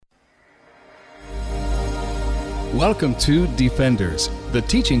Welcome to Defenders, the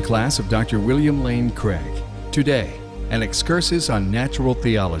teaching class of Dr. William Lane Craig. Today, an excursus on natural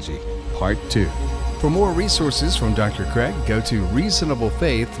theology, Part 2. For more resources from Dr. Craig, go to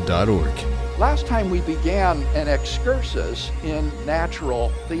reasonablefaith.org. Last time we began an excursus in natural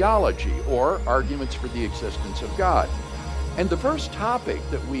theology, or arguments for the existence of God. And the first topic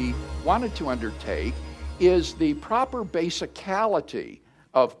that we wanted to undertake is the proper basicality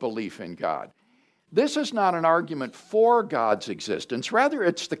of belief in God. This is not an argument for God's existence. Rather,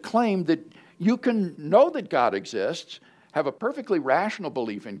 it's the claim that you can know that God exists, have a perfectly rational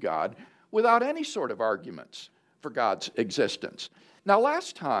belief in God, without any sort of arguments for God's existence. Now,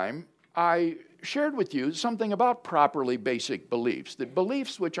 last time, I shared with you something about properly basic beliefs, that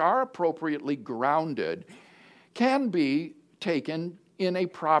beliefs which are appropriately grounded can be taken in a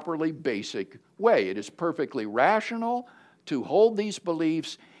properly basic way. It is perfectly rational to hold these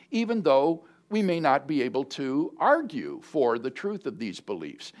beliefs, even though we may not be able to argue for the truth of these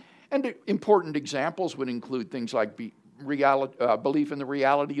beliefs. And important examples would include things like belief in the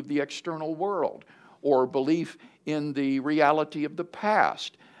reality of the external world, or belief in the reality of the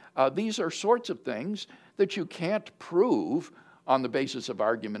past. These are sorts of things that you can't prove on the basis of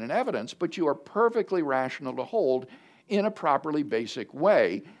argument and evidence, but you are perfectly rational to hold in a properly basic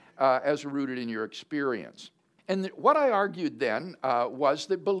way as rooted in your experience. And what I argued then was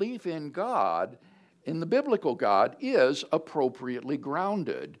that belief in God, in the biblical God, is appropriately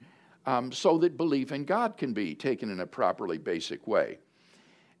grounded so that belief in God can be taken in a properly basic way.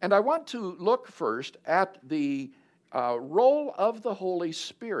 And I want to look first at the role of the Holy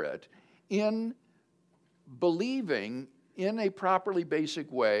Spirit in believing in a properly basic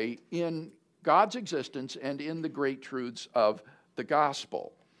way in God's existence and in the great truths of the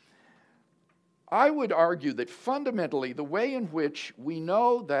gospel. I would argue that fundamentally the way in which we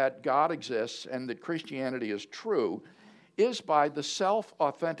know that God exists and that Christianity is true is by the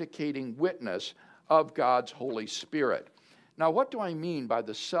self-authenticating witness of God's Holy Spirit. Now, what do I mean by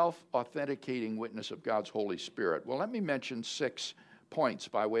the self-authenticating witness of God's Holy Spirit? Well, let me mention 6 points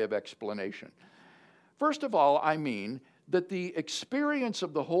by way of explanation. First of all, I mean that the experience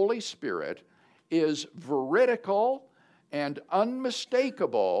of the Holy Spirit is veridical and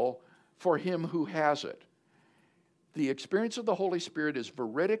unmistakable for him who has it. The experience of the Holy Spirit is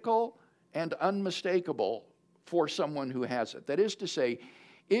veridical and unmistakable for someone who has it. That is to say,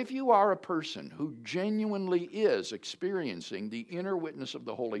 if you are a person who genuinely is experiencing the inner witness of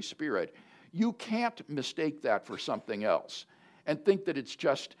the Holy Spirit, you can't mistake that for something else and think that it's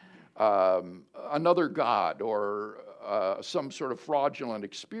just another God or some sort of fraudulent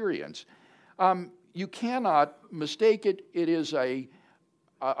experience. You cannot mistake it. It is a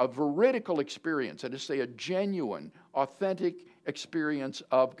veridical experience, that is to say, a genuine, authentic experience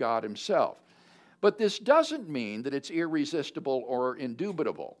of God himself. But this doesn't mean that it's irresistible or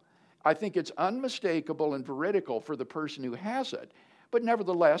indubitable. I think it's unmistakable and veridical for the person who has it. But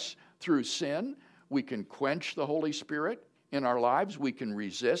nevertheless, through sin, we can quench the Holy Spirit in our lives. We can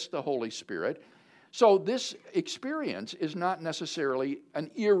resist the Holy Spirit. So this experience is not necessarily an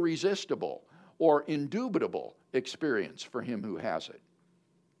irresistible or indubitable experience for him who has it.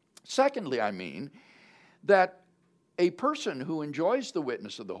 Secondly, I mean that a person who enjoys the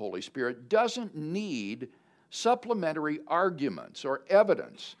witness of the Holy Spirit doesn't need supplementary arguments or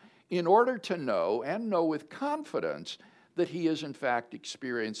evidence in order to know and know with confidence that he is in fact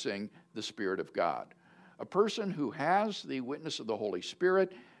experiencing the Spirit of God. A person who has the witness of the Holy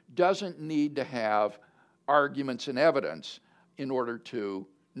Spirit doesn't need to have arguments and evidence in order to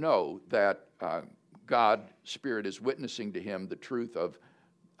know that God's Spirit is witnessing to him the truth of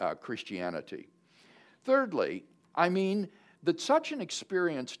Christianity. Thirdly, I mean that such an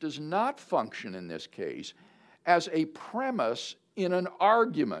experience does not function in this case as a premise in an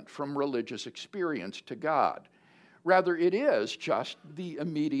argument from religious experience to God. Rather, it is just the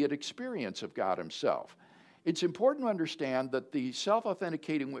immediate experience of God himself. It's important to understand that the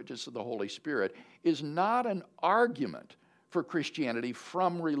self-authenticating witness of the Holy Spirit is not an argument for Christianity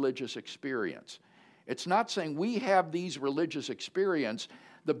from religious experience. It's not saying we have these religious experience.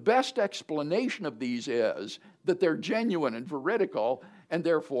 The best explanation of these is that they're genuine and veridical, and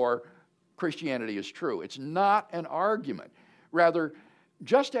therefore Christianity is true. It's not an argument. Rather,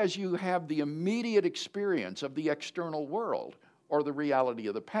 just as you have the immediate experience of the external world or the reality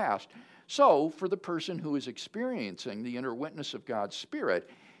of the past, so for the person who is experiencing the inner witness of God's Spirit,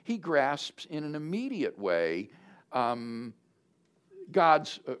 he grasps in an immediate way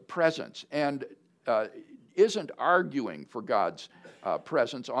God's presence and isn't arguing for God's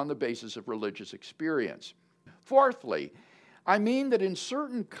presence on the basis of religious experience. Fourthly, I mean that in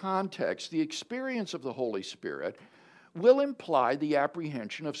certain contexts, the experience of the Holy Spirit will imply the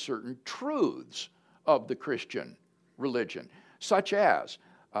apprehension of certain truths of the Christian religion, such as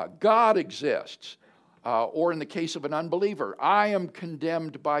God exists, or in the case of an unbeliever, I am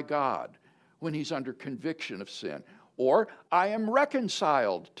condemned by God when he's under conviction of sin, or I am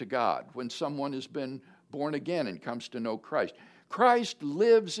reconciled to God when someone has been born again and comes to know Christ. Christ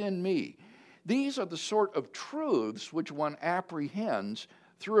lives in me. These are the sort of truths which one apprehends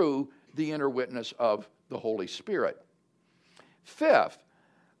through the inner witness of the Holy Spirit. Fifth,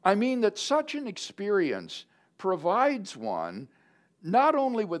 I mean that such an experience provides one not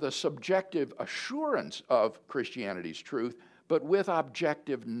only with a subjective assurance of Christianity's truth, but with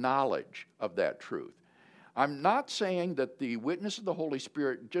objective knowledge of that truth. I'm not saying that the witness of the Holy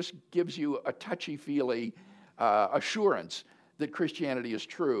Spirit just gives you a touchy-feely assurance that Christianity is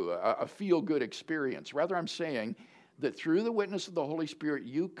true, a feel-good experience. Rather, I'm saying that through the witness of the Holy Spirit,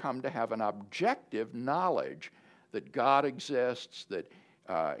 you come to have an objective knowledge that God exists, that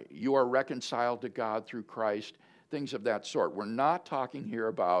you are reconciled to God through Christ, things of that sort. We're not talking here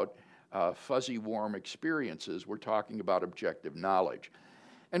about fuzzy, warm experiences. We're talking about objective knowledge.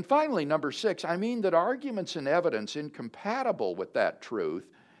 And finally, number 6, I mean that arguments and evidence incompatible with that truth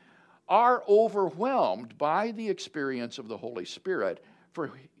are overwhelmed by the experience of the Holy Spirit for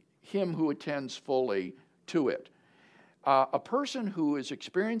him who attends fully to it. A person who is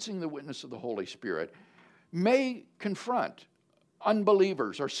experiencing the witness of the Holy Spirit may confront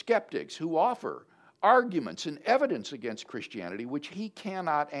unbelievers or skeptics who offer arguments and evidence against Christianity which he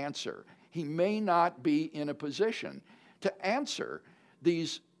cannot answer. He may not be in a position to answer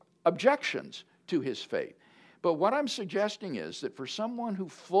these objections to his faith. But what I'm suggesting is that for someone who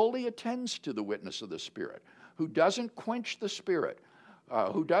fully attends to the witness of the Spirit, who doesn't quench the Spirit,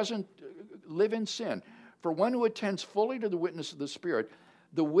 who doesn't live in sin, for one who attends fully to the witness of the Spirit,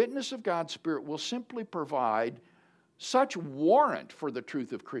 the witness of God's Spirit will simply provide such warrant for the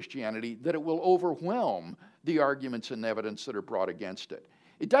truth of Christianity that it will overwhelm the arguments and evidence that are brought against it.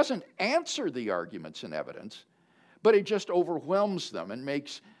 It doesn't answer the arguments and evidence, but it just overwhelms them and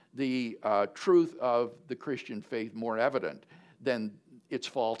makes the truth of the Christian faith more evident than its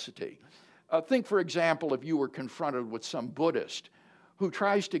falsity. Think, for example, if you were confronted with some Buddhist who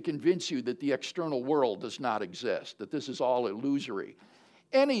tries to convince you that the external world does not exist, that this is all illusory.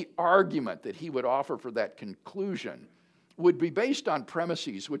 Any argument that he would offer for that conclusion would be based on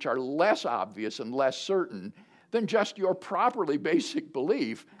premises which are less obvious and less certain than just your properly basic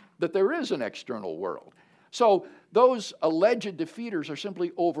belief that there is an external world. So those alleged defeaters are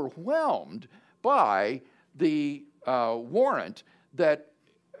simply overwhelmed by the warrant that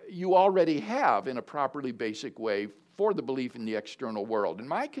you already have in a properly basic way for the belief in the external world. And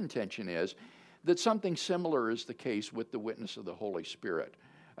my contention is that something similar is the case with the witness of the Holy Spirit,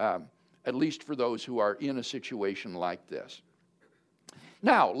 at least for those who are in a situation like this.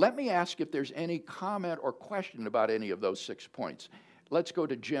 Now, let me ask if there's any comment or question about any of those 6 points. Let's go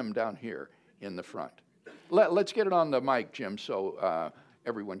to Jim down here in the front. Let's get it on the mic, Jim, so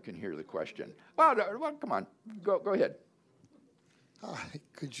everyone can hear the question. Well, come on, go ahead.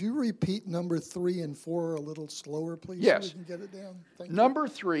 Could you repeat number 3 and 4 a little slower, please? Yes. So we can get it down. Thank Number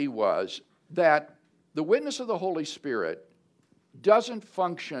 3 was that the witness of the Holy Spirit doesn't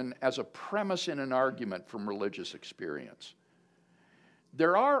function as a premise in an argument from religious experience.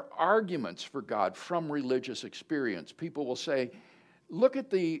 There are arguments for God from religious experience. People will say, look at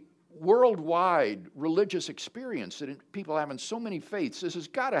the worldwide religious experience that people have in so many faiths. This has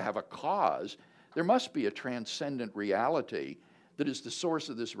got to have a cause. There must be a transcendent reality that is the source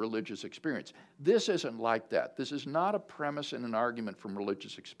of this religious experience. This isn't like that. This is not a premise in an argument from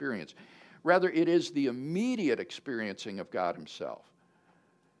religious experience. Rather, it is the immediate experiencing of God himself.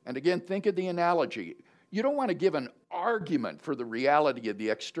 And again, think of the analogy. You don't want to give an argument for the reality of the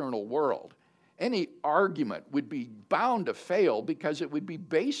external world. Any argument would be bound to fail because it would be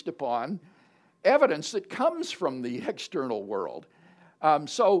based upon evidence that comes from the external world.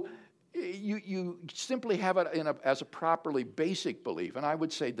 So you simply have it as a properly basic belief, and I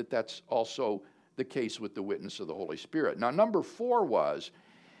would say that that's also the case with the witness of the Holy Spirit. Now, number 4 was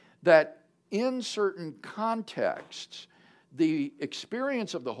that in certain contexts, the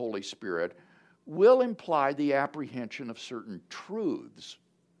experience of the Holy Spirit will imply the apprehension of certain truths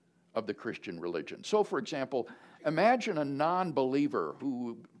of the Christian religion. So, for example, imagine a non-believer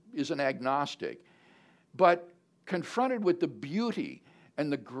who is an agnostic, but confronted with the beauty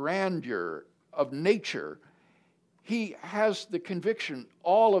and the grandeur of nature, he has the conviction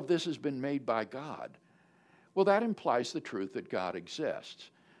all of this has been made by God. Well, that implies the truth that God exists.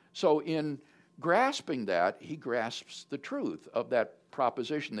 So in grasping that, he grasps the truth of that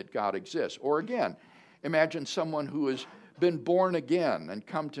proposition that God exists. Or again, imagine someone who has been born again and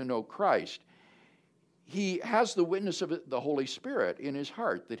come to know Christ. He has the witness of the Holy Spirit in his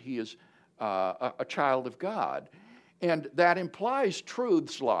heart that he is a child of God. And that implies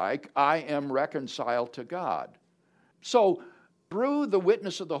truths like, I am reconciled to God. So, through the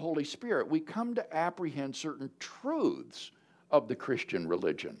witness of the Holy Spirit, we come to apprehend certain truths of the Christian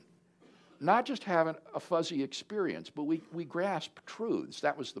religion. Not just having a fuzzy experience, but we grasp truths.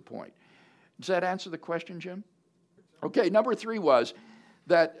 That was the point. Does that answer the question, Jim? Okay, number 3 was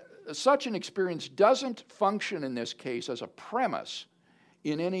that such an experience doesn't function in this case as a premise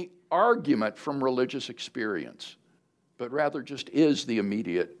in any argument from religious experience, but rather just is the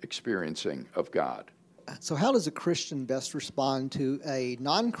immediate experiencing of God. So how does a Christian best respond to a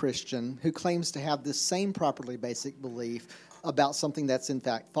non-Christian who claims to have this same properly basic belief about something that's in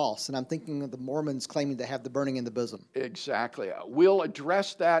fact false? And I'm thinking of the Mormons claiming to have the burning in the bosom. Exactly. We'll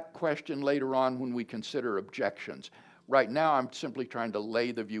address that question later on when we consider objections. Right now, I'm simply trying to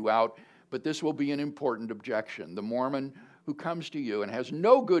lay the view out, but this will be an important objection. The Mormon who comes to you and has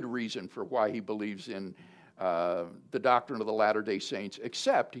no good reason for why he believes in the doctrine of the Latter-day Saints,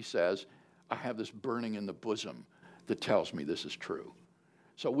 except, he says, I have this burning in the bosom that tells me this is true.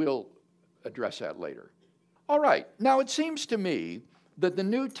 So we'll address that later. All right, now it seems to me that the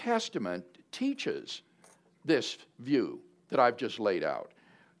New Testament teaches this view that I've just laid out.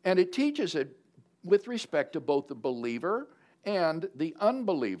 And it teaches it with respect to both the believer and the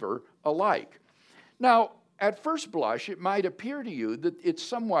unbeliever alike. Now, at first blush, it might appear to you that it's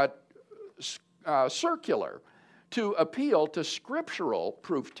somewhat circular to appeal to scriptural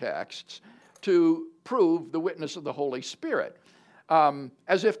proof texts to prove the witness of the Holy Spirit.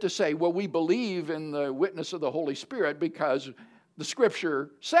 As if to say, well, we believe in the witness of the Holy Spirit because the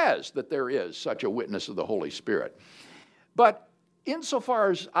Scripture says that there is such a witness of the Holy Spirit. But insofar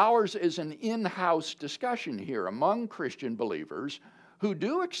as ours is an in-house discussion here among Christian believers who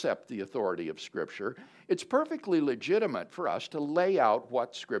do accept the authority of Scripture, it's perfectly legitimate for us to lay out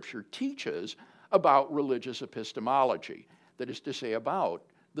what Scripture teaches about religious epistemology, that is to say, about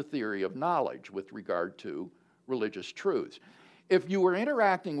the theory of knowledge with regard to religious truths. If you were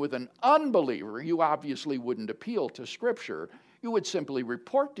interacting with an unbeliever, you obviously wouldn't appeal to Scripture. You would simply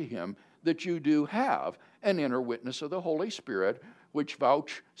report to him that you do have an inner witness of the Holy Spirit, which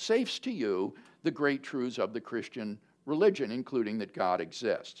vouchsafes to you the great truths of the Christian religion, including that God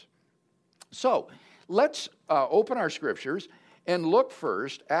exists. So, let's open our Scriptures and look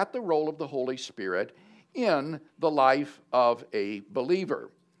first at the role of the Holy Spirit in the life of a believer.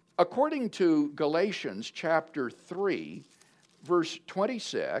 According to Galatians chapter 3, verse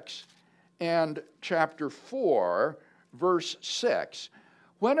 26, and chapter 4, verse 6,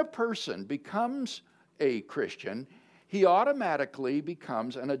 when a person becomes a Christian, he automatically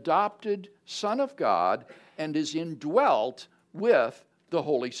becomes an adopted son of God and is indwelt with the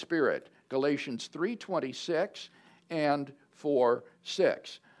Holy Spirit. Galatians 3:26 and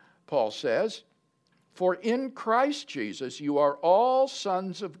 4:6. Paul says, "For in Christ Jesus you are all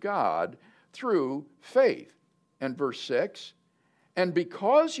sons of God through faith." And verse 6, "And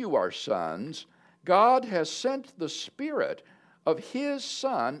because you are sons, God has sent the Spirit of His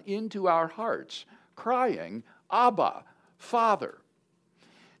Son into our hearts, crying, Abba, Father."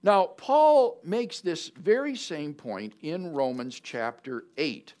 Now, Paul makes this very same point in Romans chapter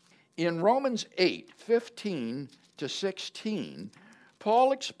 8. In Romans 8:15 to 16,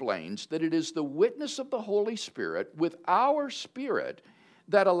 Paul explains that it is the witness of the Holy Spirit with our spirit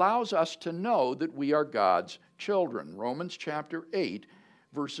that allows us to know that we are God's children. Romans chapter 8,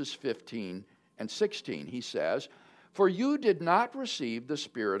 verses 15 and 16, he says, "For you did not receive the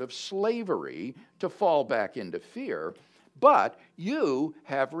spirit of slavery to fall back into fear, but you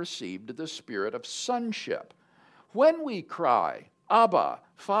have received the spirit of sonship. When we cry, Abba,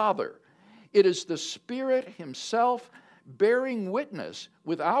 Father, it is the Spirit Himself bearing witness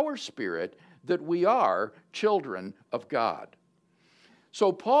with our spirit that we are children of God."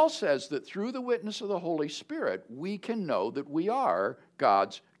 So Paul says that through the witness of the Holy Spirit, we can know that we are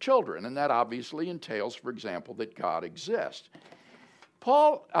God's children. And that obviously entails, for example, that God exists.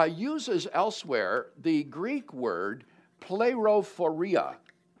 Paul uses elsewhere the Greek word pleirophoria,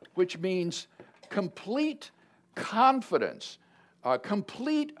 which means complete confidence,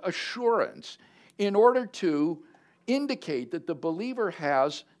 complete assurance, in order to indicate that the believer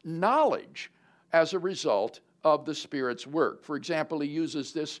has knowledge as a result of the Spirit's work. For example, he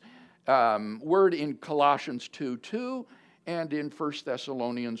uses this word in Colossians 2:2 and in 1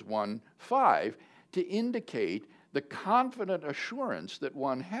 Thessalonians 1:5 to indicate the confident assurance that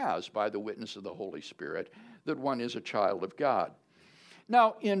one has by the witness of the Holy Spirit that one is a child of God.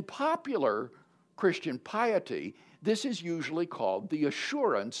 Now, in popular Christian piety, this is usually called the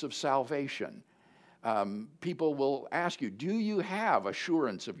assurance of salvation. People will ask you, do you have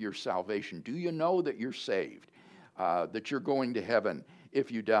assurance of your salvation? Do you know that you're saved, that you're going to heaven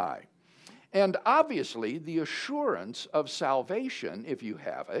if you die? And obviously, the assurance of salvation, if you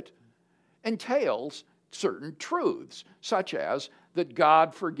have it, entails certain truths, such as that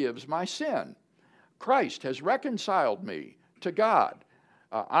God forgives my sin. Christ has reconciled me to God.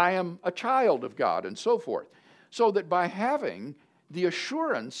 I am a child of God, and so forth. So that by having the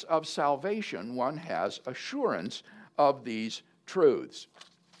assurance of salvation, one has assurance of these truths.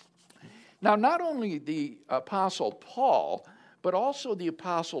 Now, not only the Apostle Paul, but also the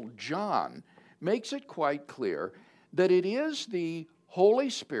Apostle John makes it quite clear that it is the Holy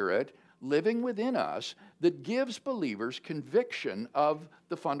Spirit living within us that gives believers conviction of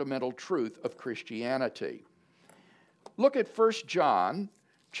the fundamental truth of Christianity. Look at 1 John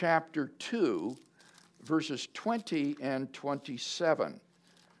chapter 2, verses 20 and 27.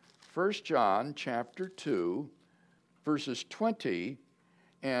 1 John chapter 2, verses 20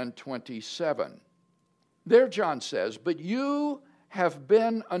 and 27. There John says, "But you have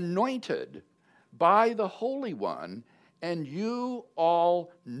been anointed by the Holy One, and you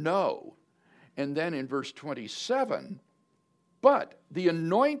all know." And then in verse 27, "But the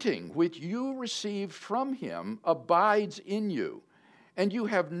anointing which you received from him abides in you, and you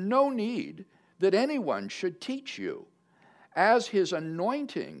have no need that anyone should teach you. As his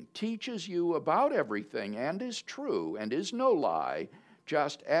anointing teaches you about everything and is true and is no lie,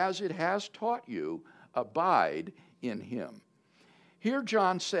 just as it has taught you, abide in him." Here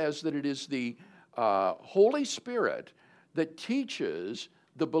John says that it is the Holy Spirit that teaches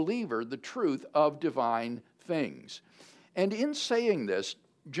the believer the truth of divine things. And in saying this,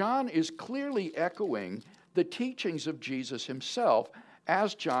 John is clearly echoing the teachings of Jesus himself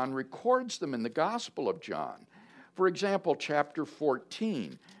as John records them in the Gospel of John. For example, chapter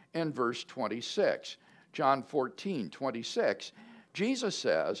 14 and verse 26. John 14, 26, Jesus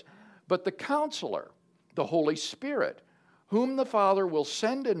says, "But the Counselor, the Holy Spirit, whom the Father will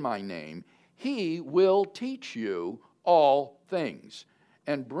send in my name, he will teach you all things,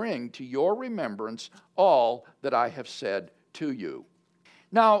 and bring to your remembrance all that I have said to you."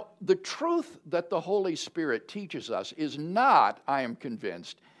 Now, the truth that the Holy Spirit teaches us is not, I am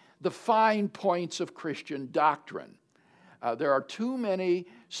convinced, the fine points of Christian doctrine. There are too many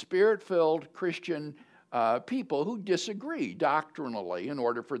Spirit-filled Christian people who disagree doctrinally in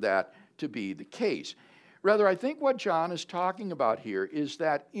order for that to be the case. Rather, I think what John is talking about here is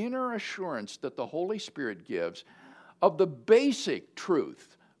that inner assurance that the Holy Spirit gives of the basic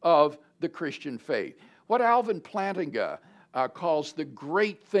truth of the Christian faith. What Alvin Plantinga calls the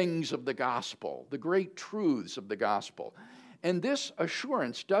great things of the gospel, the great truths of the gospel. And this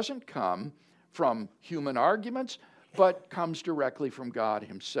assurance doesn't come from human arguments, but comes directly from God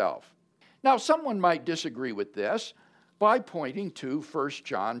himself. Now, someone might disagree with this by pointing to 1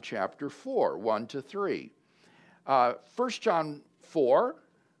 John chapter 4, 1 to 3. 1 John 4,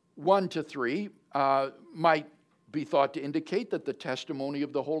 1 to 3 might be thought to indicate that the testimony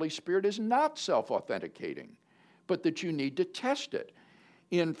of the Holy Spirit is not self-authenticating, but that you need to test it.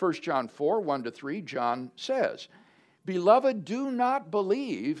 In 1 John 4, 1 to 3, John says, "Beloved, do not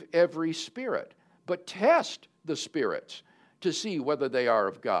believe every spirit, but test the spirits to see whether they are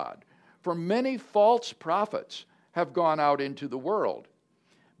of God. For many false prophets have gone out into the world.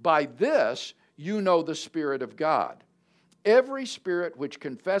 By this you know the Spirit of God. Every spirit which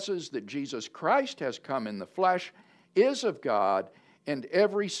confesses that Jesus Christ has come in the flesh is of God, and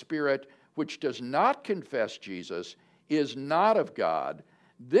every spirit which does not confess Jesus is not of God.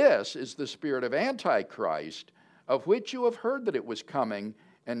 This is the spirit of Antichrist, of which you have heard that it was coming,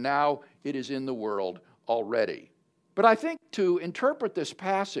 and now it is in the world already." But I think to interpret this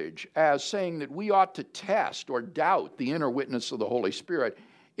passage as saying that we ought to test or doubt the inner witness of the Holy Spirit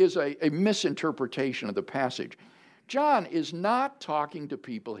is a misinterpretation of the passage. John is not talking to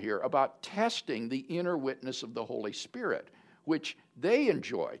people here about testing the inner witness of the Holy Spirit, which they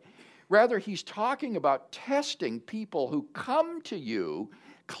enjoy. Rather, he's talking about testing people who come to you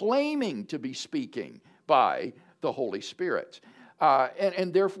claiming to be speaking by the Holy Spirit.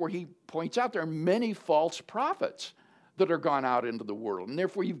 And therefore, he points out there are many false prophets that are gone out into the world. And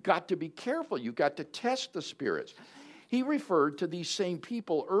therefore, you've got to be careful. You've got to test the spirits. He referred to these same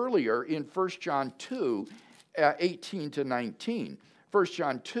people earlier in 1 John 2, 18 to 19. 1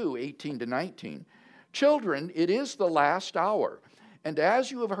 John 2, 18 to 19. "Children, it is the last hour. And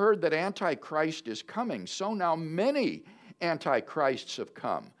as you have heard that Antichrist is coming, so now many Antichrists have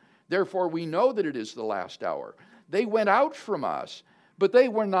come. Therefore we know that it is the last hour. They went out from us, but they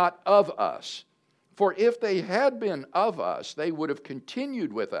were not of us. For if they had been of us, they would have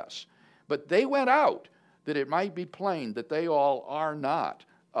continued with us. But they went out, that it might be plain that they all are not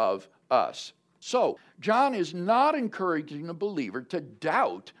of us. So, John is not encouraging a believer to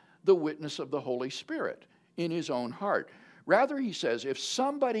doubt the witness of the Holy Spirit in his own heart. Rather, he says, if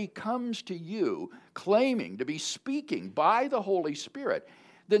somebody comes to you claiming to be speaking by the Holy Spirit,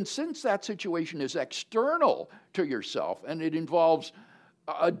 then since that situation is external to yourself and it involves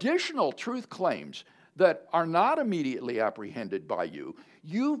additional truth claims that are not immediately apprehended by you,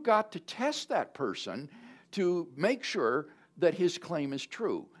 you've got to test that person to make sure that his claim is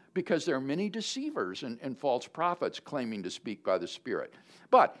true, because there are many deceivers and false prophets claiming to speak by the Spirit.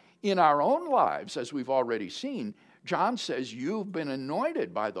 But in our own lives, as we've already seen, John says you've been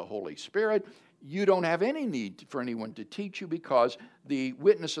anointed by the Holy Spirit. You don't have any need for anyone to teach you, because the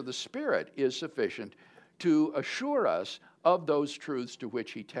witness of the Spirit is sufficient to assure us of those truths to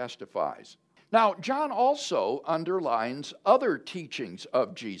which he testifies. Now, John also underlines other teachings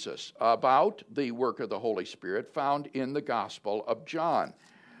of Jesus about the work of the Holy Spirit found in the Gospel of John.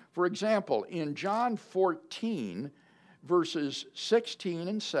 For example, in John 14, verses 16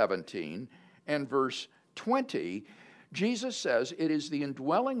 and 17, and verse 20, Jesus says it is the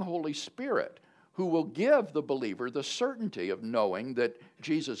indwelling Holy Spirit who will give the believer the certainty of knowing that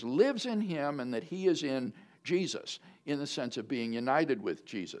Jesus lives in him and that he is in Jesus, in the sense of being united with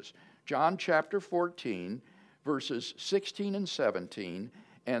Jesus. John chapter 14, verses 16 and 17,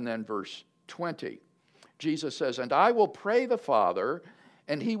 and then verse 20. Jesus says, "And I will pray the Father,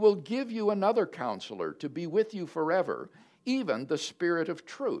 and he will give you another counselor to be with you forever, even the Spirit of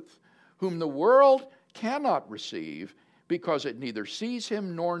truth, whom the world cannot receive, because it neither sees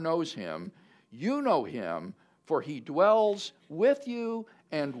him nor knows him. You know him, for he dwells with you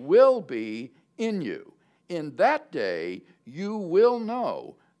and will be in you. In that day you will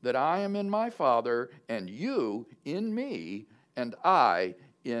know that I am in my Father, and you in me, and I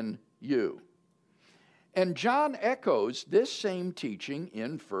in you." And John echoes this same teaching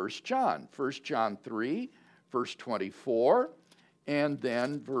in 1 John. 1 John 3, verse 24, and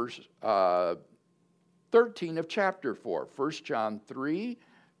then verse 13 of chapter 4. 1 John 3,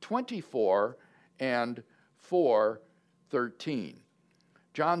 24, and 4:13.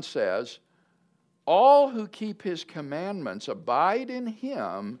 John says, "All who keep his commandments abide in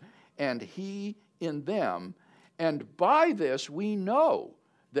him, and he in them. And by this we know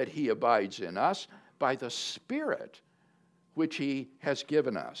that he abides in us, by the Spirit which he has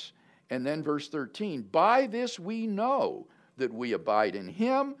given us." And then verse 13, "By this we know that we abide in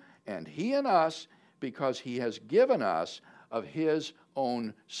him, and he in us, because he has given us of his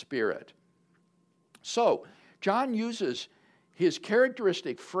own Spirit." So, John uses his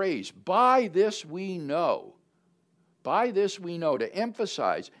characteristic phrase, "by this we know." By this we know, to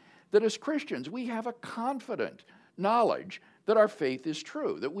emphasize that as Christians we have a confident knowledge that our faith is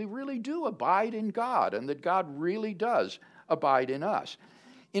true, that we really do abide in God, and that God really does abide in us.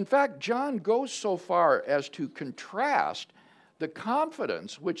 In fact, John goes so far as to contrast the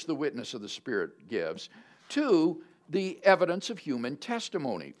confidence which the witness of the Spirit gives to the evidence of human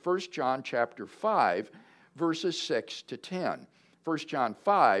testimony. 1 John chapter 5, verses 6 to 10. 1 John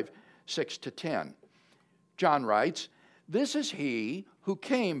 5, 6 to 10. John writes, "This is he who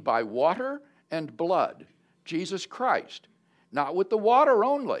came by water and blood, Jesus Christ, not with the water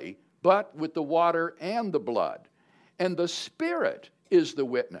only, but with the water and the blood. And the Spirit is the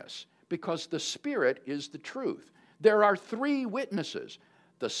witness, because the Spirit is the truth." There are three witnesses: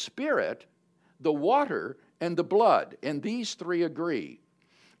 the Spirit, the water, and the blood, and these three agree.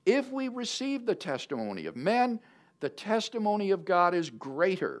 If we receive the testimony of men, the testimony of God is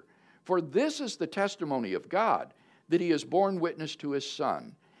greater. For this is the testimony of God, that he has borne witness to his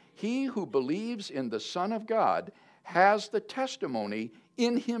Son. He who believes in the Son of God has the testimony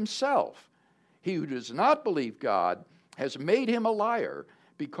in himself. He who does not believe God has made him a liar,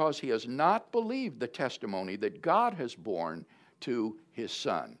 because he has not believed the testimony that God has borne to his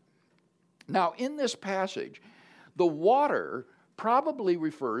Son. Now, in this passage, the water probably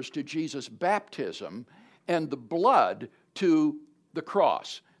refers to Jesus' baptism, and the blood to the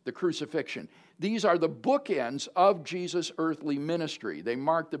cross, the crucifixion. These are the bookends of Jesus' earthly ministry. They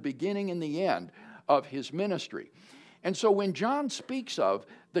mark the beginning and the end of his ministry. And so when John speaks of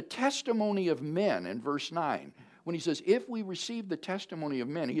the testimony of men in verse 9, when he says, if we receive the testimony of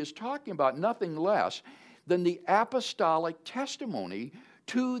men, he is talking about nothing less than the apostolic testimony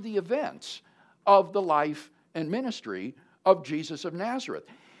to the events of the life and ministry of Jesus of Nazareth.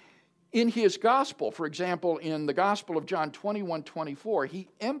 In his gospel, for example, in the Gospel of John 21:24, he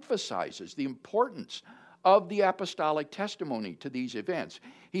emphasizes the importance of the apostolic testimony to these events.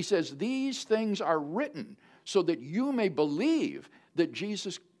 He says, "These things are written so that you may believe that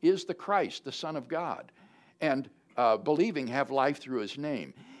Jesus is the Christ, the Son of God, and believing have life through his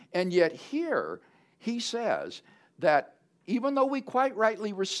name." And yet here he says that even though we quite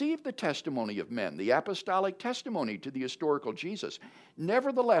rightly receive the testimony of men, the apostolic testimony to the historical Jesus,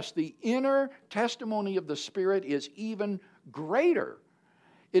 nevertheless, the inner testimony of the Spirit is even greater.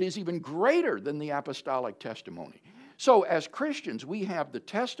 It is even greater than the apostolic testimony. So as Christians, we have the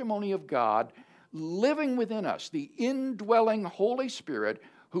testimony of God living within us, the indwelling Holy Spirit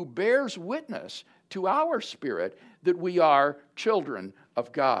who bears witness to our spirit that we are children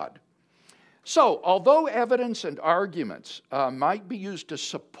of God. So, although evidence and arguments might be used to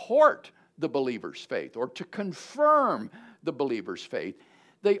support the believer's faith or to confirm the believer's faith,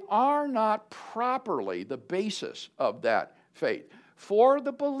 they are not properly the basis of that faith. For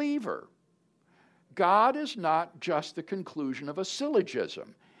the believer, God is not just the conclusion of a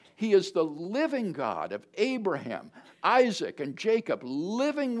syllogism. He is the living God of Abraham, Isaac, and Jacob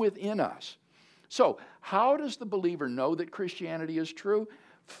living within us. So, how does the believer know that Christianity is true?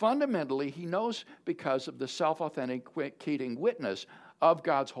 Fundamentally, he knows because of the self-authenticating witness of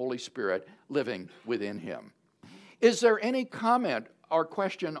God's Holy Spirit living within him. Is there any comment or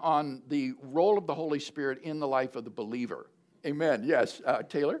question on the role of the Holy Spirit in the life of the believer? Amen. Yes.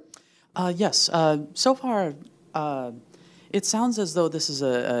 Taylor? Yes. So far, it sounds as though this is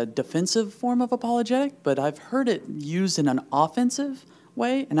a defensive form of apologetic, but I've heard it used in an offensive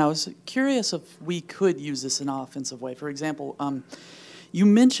way, and I was curious if we could use this in an offensive way. For example, you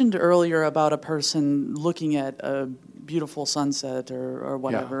mentioned earlier about a person looking at a beautiful sunset or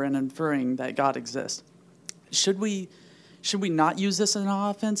whatever and inferring that God exists. Should we not use this in an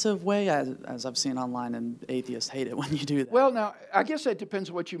offensive way? As I've seen online, and atheists hate it when you do that. Well, now, I guess that depends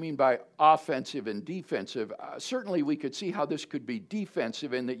on what you mean by offensive and defensive. Certainly, we could see how this could be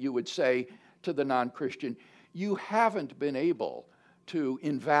defensive in that you would say to the non-Christian, you haven't been able to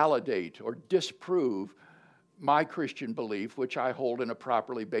invalidate or disprove my Christian belief, which I hold in a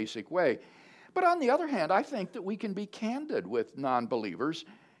properly basic way. But on the other hand, I think that we can be candid with non-believers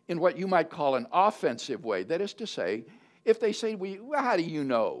in what you might call an offensive way. That is to say, if they say, well, how do you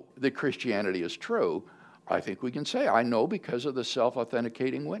know that Christianity is true? I think we can say, I know because of the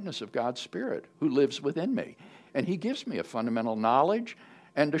self-authenticating witness of God's Spirit who lives within me. And he gives me a fundamental knowledge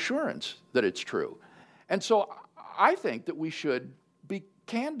and assurance that it's true. And so I think that we should be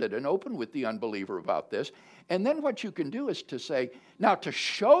candid and open with the unbeliever about this. And then what you can do is to say, now to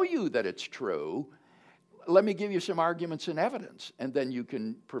show you that it's true, let me give you some arguments and evidence, and then you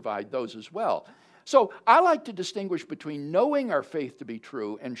can provide those as well. So I like to distinguish between knowing our faith to be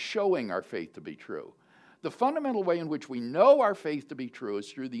true and showing our faith to be true. The fundamental way in which we know our faith to be true is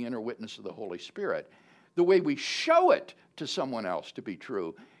through the inner witness of the Holy Spirit. The way we show it to someone else to be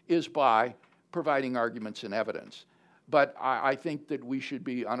true is by providing arguments and evidence. But I think that we should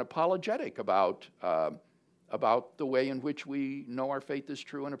be unapologetic about the way in which we know our faith is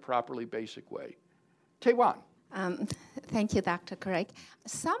true in a properly basic way. Taewon. Thank you, Dr. Craig.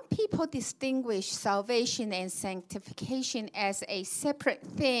 Some people distinguish salvation and sanctification as a separate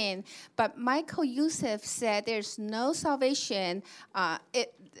thing, but Michael Youssef said there's no salvation.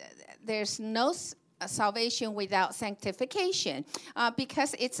 There's no salvation without sanctification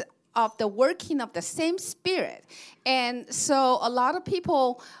because it's of the working of the same Spirit. And so a lot of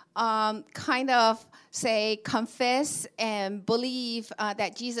people kind of say, confess and believe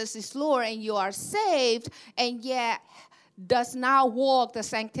that Jesus is Lord and you are saved, and yet does not walk the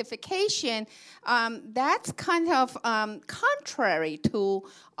sanctification. That's kind of contrary to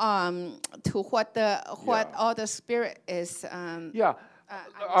what all the Spirit is.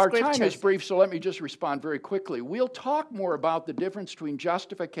 Our time is brief, so let me just respond very quickly. We'll talk more about the difference between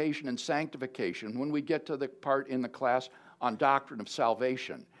justification and sanctification when we get to the part in the class on doctrine of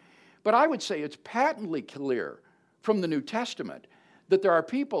salvation. But I would say it's patently clear from the New Testament that there are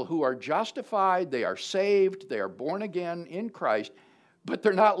people who are justified, they are saved, they are born again in Christ, but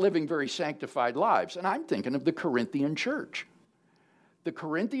they're not living very sanctified lives. And I'm thinking of the Corinthian church. The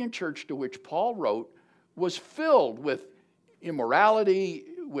Corinthian church to which Paul wrote was filled with immorality,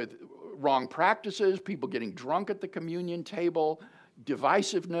 with wrong practices, people getting drunk at the communion table,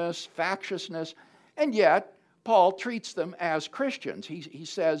 divisiveness, factiousness, and yet Paul treats them as Christians. He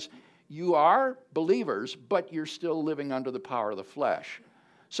says, you are believers, but you're still living under the power of the flesh.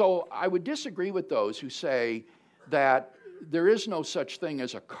 So I would disagree with those who say that there is no such thing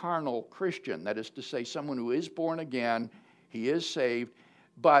as a carnal Christian, that is to say, someone who is born again He is saved,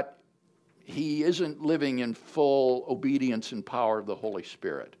 but he isn't living in full obedience and power of the Holy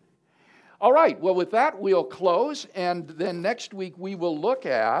Spirit. All right, well, with that, we'll close, and then next week we will look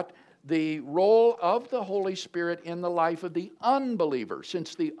at the role of the Holy Spirit in the life of the unbeliever.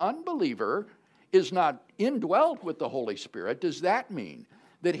 Since the unbeliever is not indwelt with the Holy Spirit, does that mean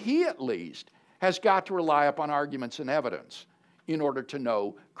that he at least has got to rely upon arguments and evidence in order to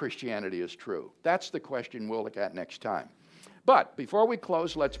know Christianity is true? That's the question we'll look at next time. But before we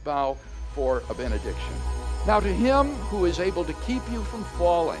close, let's bow for a benediction. Now to him who is able to keep you from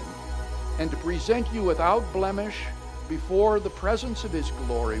falling and to present you without blemish before the presence of his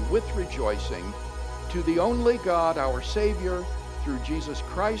glory with rejoicing, to the only God, our Savior, through Jesus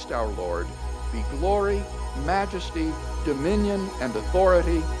Christ our Lord, be glory, majesty, dominion, and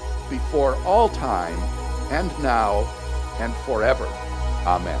authority before all time, and now, and forever.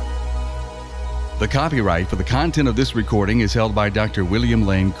 Amen. The copyright for the content of this recording is held by Dr. William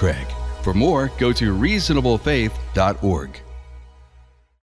Lane Craig. For more, go to reasonablefaith.org.